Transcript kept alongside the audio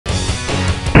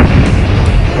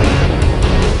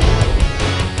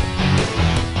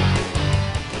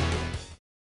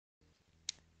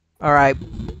Alright,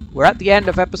 we're at the end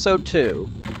of episode 2.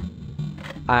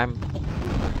 I'm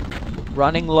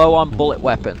running low on bullet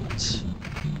weapons.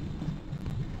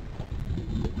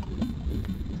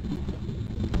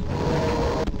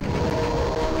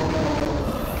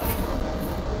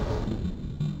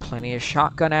 Plenty of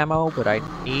shotgun ammo, but I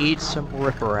need some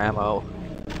ripper ammo.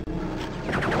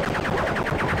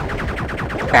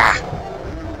 Ah!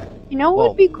 You know what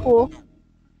would be cool?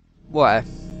 What?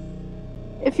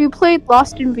 If you played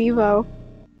Lost in Vivo.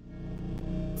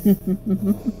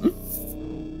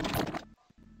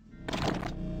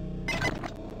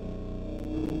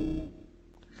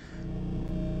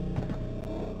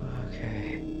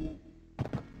 Okay.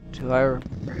 Do I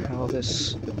remember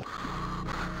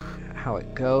how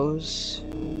it goes?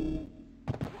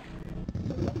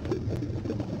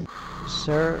 Is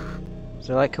there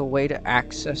like a way to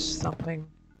access something?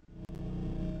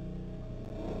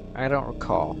 I don't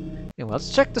recall. Anyway,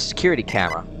 let's check the security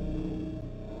camera.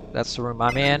 That's the room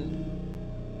I'm in.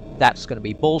 That's gonna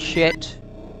be bullshit.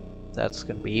 That's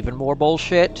gonna be even more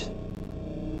bullshit.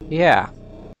 Yeah.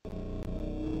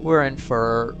 We're in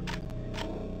for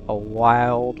a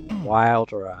wild,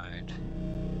 wild ride.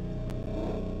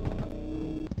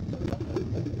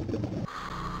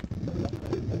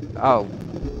 Oh.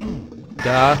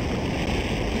 Duh.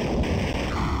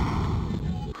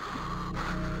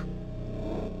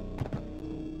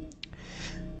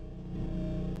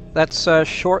 That's a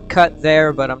shortcut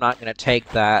there, but I'm not going to take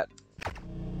that.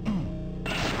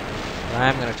 What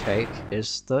I'm going to take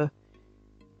is the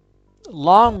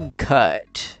long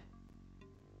cut.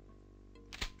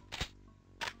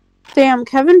 Damn,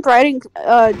 Kevin Briding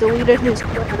deleted his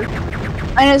Twitter.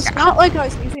 And it's not like I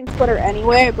was using Twitter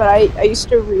anyway, but I used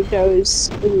to read those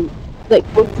in, like,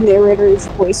 with the narrator's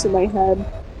voice in my head.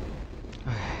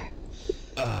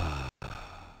 I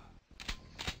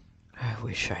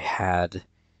wish I had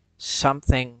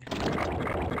something.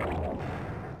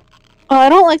 Oh, I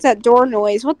don't like that door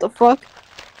noise. What the fuck?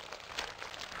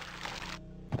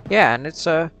 Yeah, and this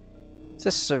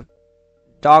is a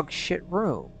dog shit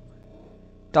room.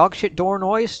 Dog shit door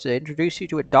noise to introduce you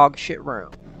to a dog shit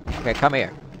room. Okay, come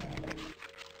here.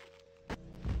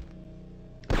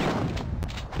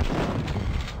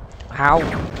 How?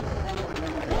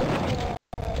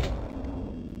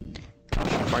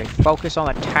 Everybody focus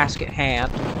on the task at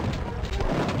hand.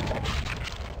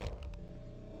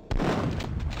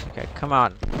 Okay, come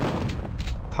on,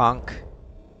 punk.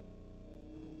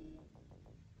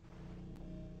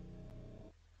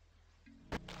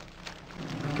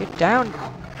 Get down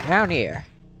here.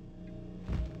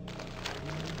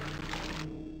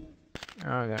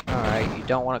 Okay, alright, you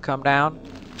don't want to come down?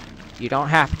 You don't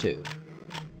have to.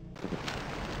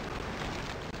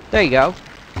 There you go.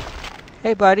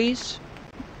 Hey, buddies.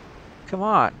 Come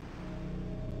on.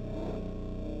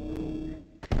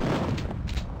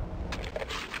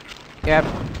 Yeah,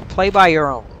 play by your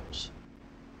own rules.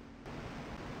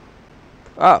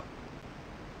 Oh.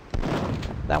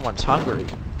 That one's hungry.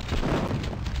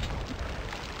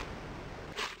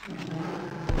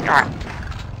 Ah.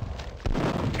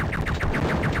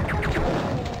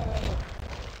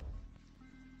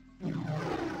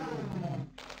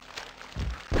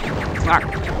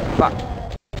 Fuck.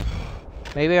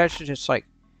 Maybe I should just, like,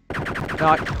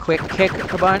 not quick kick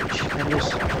a bunch and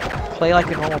just play like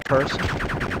a normal person.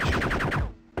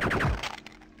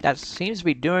 That seems to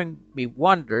be doing me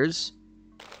wonders.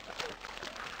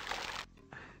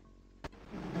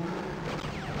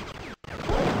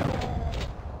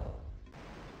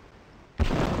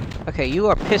 Okay, you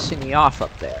are pissing me off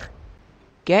up there.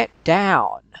 Get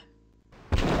down.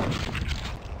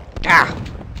 Ah!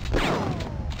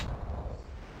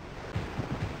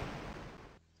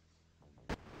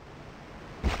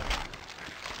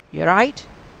 You right?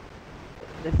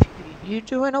 You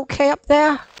doing okay up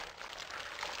there?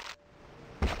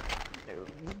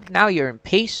 Now you're in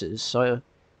pieces, so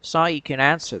it's not you can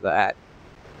answer that.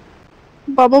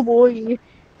 Bubba boy.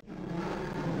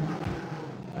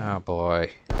 Oh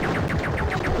boy.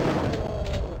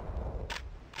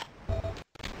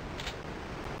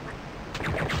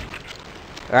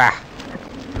 Ah!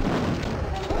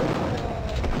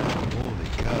 Holy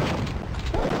cow.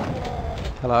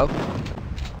 Hello?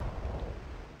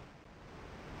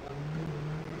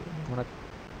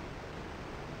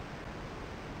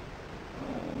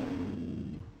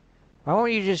 Why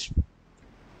won't you just...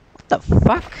 What the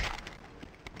fuck?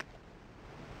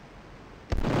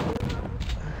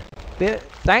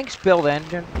 Thanks, build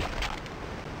engine.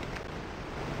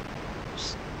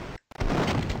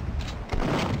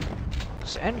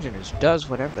 This engine just does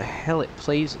whatever the hell it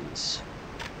pleases.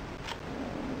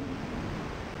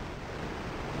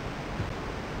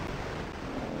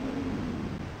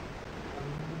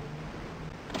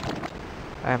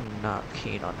 I'm not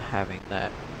keen on having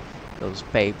those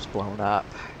babes blown up.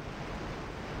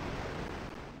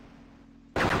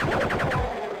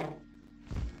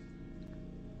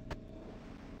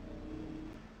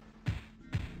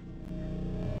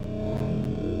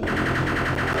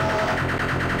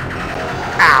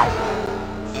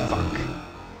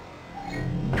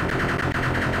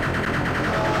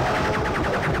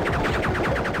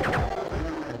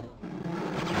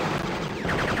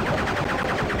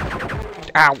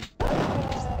 Ow!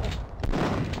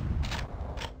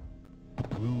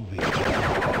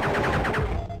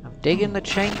 I'm digging the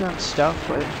chain gun stuff,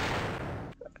 but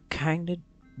I kinda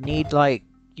need, like,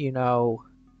 you know,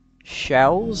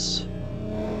 shells?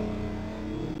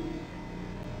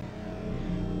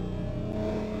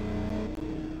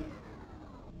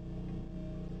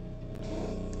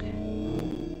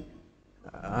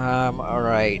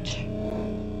 Alright.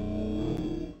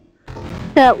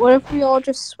 Yeah, what if we all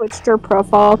just switched our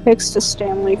profile pics to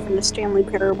Stanley from the Stanley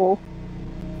Parable?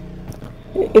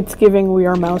 It's giving we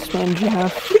are Mouseman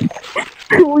Jeff.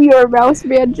 We are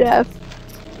Mouseman Jeff.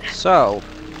 So,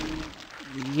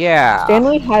 yeah.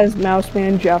 Stanley has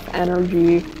Mouseman Jeff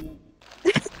energy.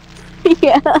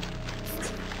 Yeah.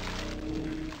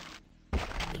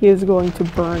 He is going to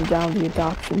burn down the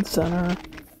adoption center.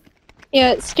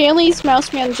 Yeah, Stanley's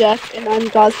Mouseman Jeff, and I'm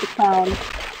Gauze the Clown.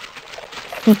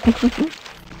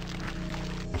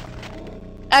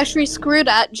 Actually, screw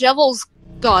that. Jevel's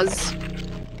Gauze.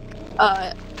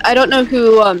 I don't know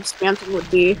who Spamton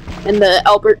would be in the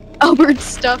Albert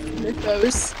stuff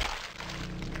mythos.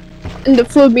 In the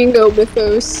Flamingo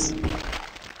mythos.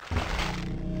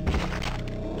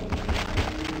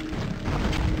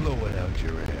 Blow it out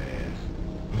your ass.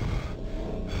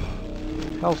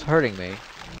 Hell's hurting me.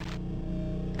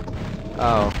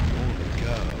 Oh.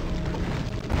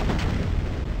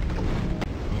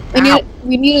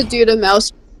 We need to do the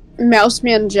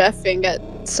Mouseman Jeff thing at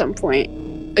some point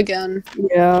again.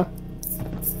 Yeah.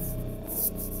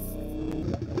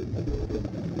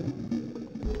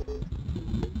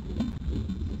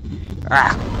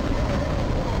 Ah.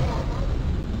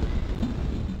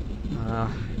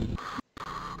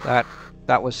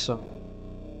 That was some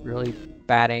really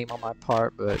bad aim on my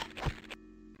part, but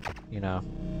you know.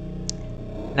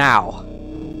 Now,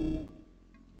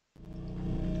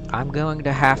 I'm going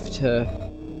to have to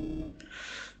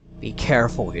be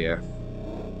careful here.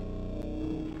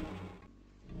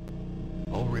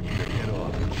 I'll rip your head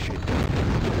off and shit.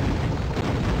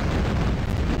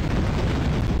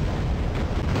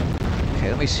 Okay,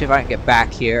 let me see if I can get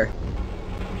back here.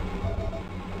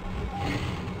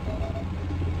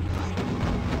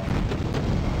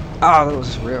 Oh,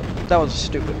 that was a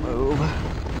stupid move.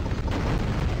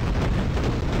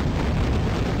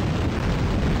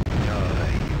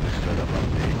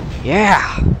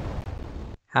 Yeah!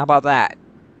 How about that?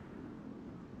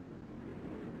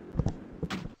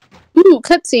 Ooh,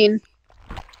 cutscene.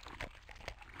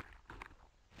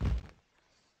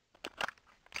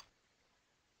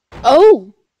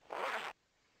 Oh!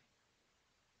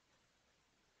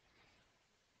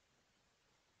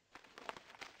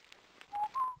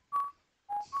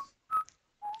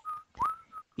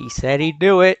 He said he'd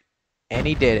do it, and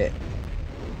he did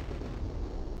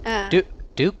it.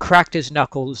 Duke cracked his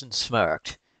knuckles and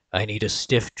smirked. I need a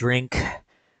stiff drink,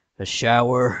 a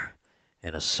shower,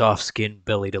 and a soft-skinned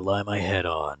belly to lie my head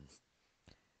on.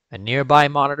 A nearby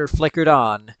monitor flickered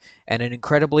on, and an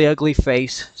incredibly ugly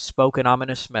face spoke an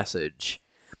ominous message.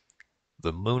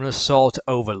 The Moon Assault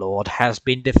Overlord has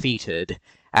been defeated,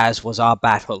 as was our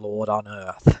Battlelord on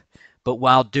Earth. But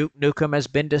while Duke Nukem has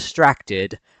been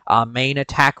distracted, our main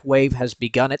attack wave has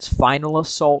begun its final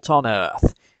assault on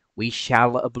Earth. We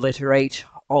shall obliterate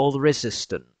all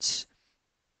resistance.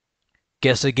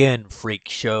 Guess again, freak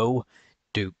show,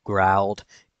 Duke growled.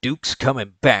 Duke's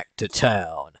coming back to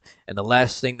town, and the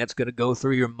last thing that's gonna go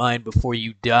through your mind before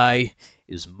you die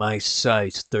is my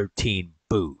size 13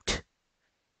 boot.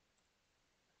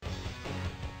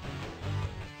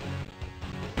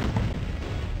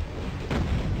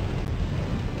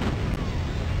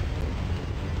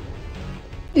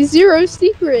 Zero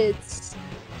secrets.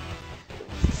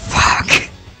 Fuck!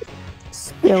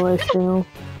 Skill issue.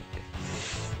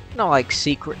 Not like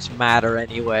secrets matter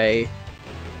anyway.